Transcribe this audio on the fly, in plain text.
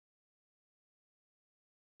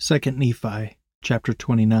2 Nephi chapter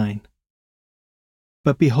 29.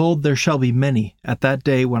 But behold, there shall be many at that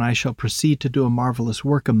day when I shall proceed to do a marvelous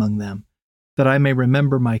work among them, that I may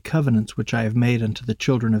remember my covenants which I have made unto the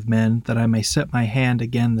children of men, that I may set my hand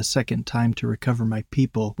again the second time to recover my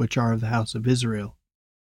people which are of the house of Israel.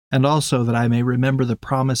 And also that I may remember the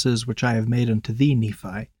promises which I have made unto thee,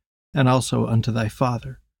 Nephi, and also unto thy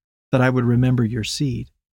father, that I would remember your seed,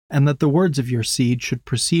 and that the words of your seed should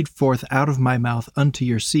proceed forth out of my mouth unto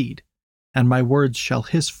your seed, and my words shall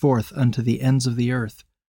hiss forth unto the ends of the earth,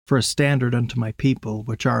 for a standard unto my people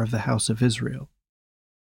which are of the house of Israel.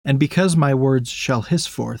 And because my words shall hiss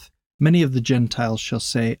forth, many of the Gentiles shall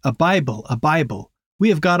say, A Bible, a Bible! We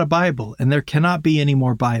have got a Bible, and there cannot be any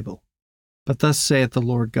more Bible. But thus saith the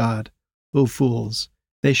Lord God, O fools,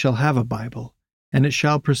 they shall have a Bible, and it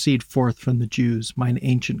shall proceed forth from the Jews, mine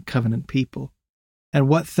ancient covenant people. And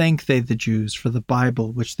what thank they the Jews for the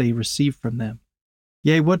Bible which they receive from them?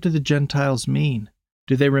 Yea, what do the Gentiles mean?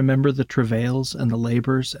 Do they remember the travails and the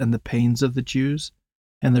labors and the pains of the Jews,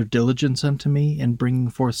 and their diligence unto me in bringing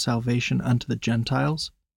forth salvation unto the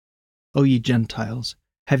Gentiles? O ye Gentiles,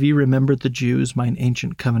 have ye remembered the Jews, mine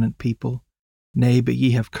ancient covenant people? Nay, but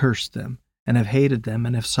ye have cursed them, and have hated them,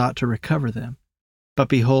 and have sought to recover them. But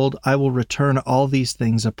behold, I will return all these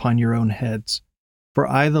things upon your own heads. For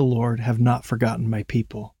I, the Lord, have not forgotten my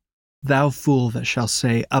people. Thou fool that shall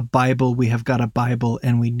say, A Bible, we have got a Bible,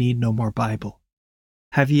 and we need no more Bible.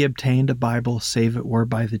 Have ye obtained a Bible, save it were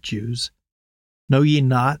by the Jews? Know ye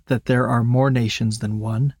not that there are more nations than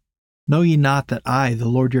one? Know ye not that I, the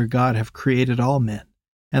Lord your God, have created all men,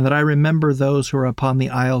 and that I remember those who are upon the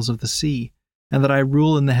isles of the sea, and that I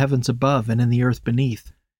rule in the heavens above and in the earth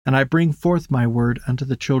beneath, and I bring forth my word unto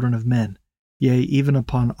the children of men, yea, even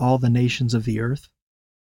upon all the nations of the earth?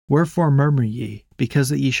 Wherefore murmur ye, because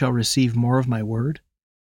that ye shall receive more of my word?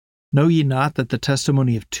 Know ye not that the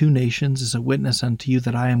testimony of two nations is a witness unto you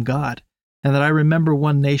that I am God, and that I remember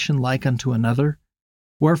one nation like unto another?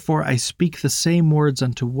 Wherefore I speak the same words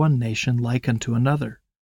unto one nation like unto another.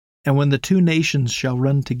 And when the two nations shall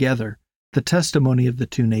run together, the testimony of the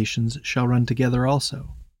two nations shall run together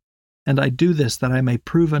also. And I do this that I may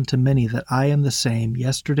prove unto many that I am the same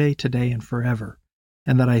yesterday, today, and forever,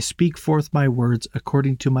 and that I speak forth my words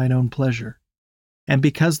according to mine own pleasure. And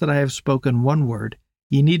because that I have spoken one word,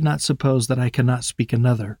 ye need not suppose that I cannot speak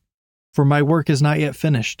another. For my work is not yet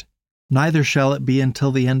finished, neither shall it be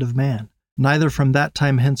until the end of man, neither from that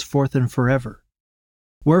time henceforth and forever.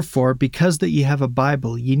 Wherefore, because that ye have a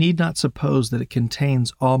Bible, ye need not suppose that it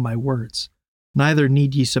contains all my words, neither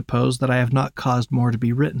need ye suppose that I have not caused more to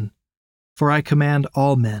be written. For I command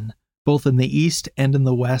all men, both in the east and in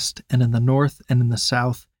the west, and in the north and in the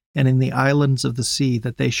south, and in the islands of the sea,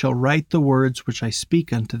 that they shall write the words which I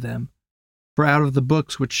speak unto them. For out of the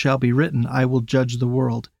books which shall be written I will judge the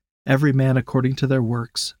world, every man according to their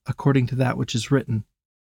works, according to that which is written.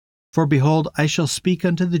 For behold, I shall speak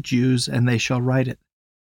unto the Jews, and they shall write it.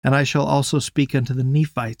 And I shall also speak unto the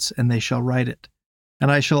Nephites, and they shall write it.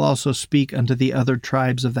 And I shall also speak unto the other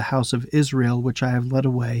tribes of the house of Israel, which I have led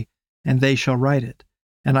away, and they shall write it.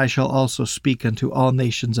 And I shall also speak unto all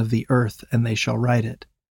nations of the earth, and they shall write it.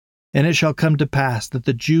 And it shall come to pass that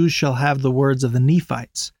the Jews shall have the words of the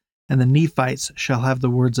Nephites, and the Nephites shall have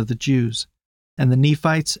the words of the Jews, and the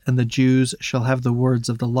Nephites and the Jews shall have the words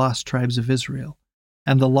of the lost tribes of Israel,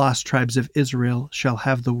 and the lost tribes of Israel shall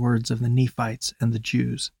have the words of the Nephites and the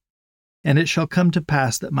Jews. And it shall come to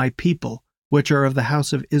pass that my people, which are of the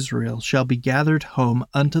house of Israel, shall be gathered home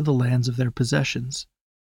unto the lands of their possessions.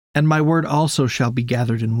 And my word also shall be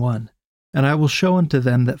gathered in one. And I will show unto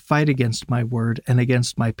them that fight against my word and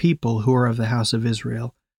against my people who are of the house of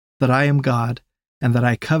Israel, that I am God, and that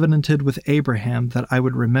I covenanted with Abraham that I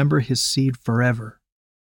would remember his seed forever.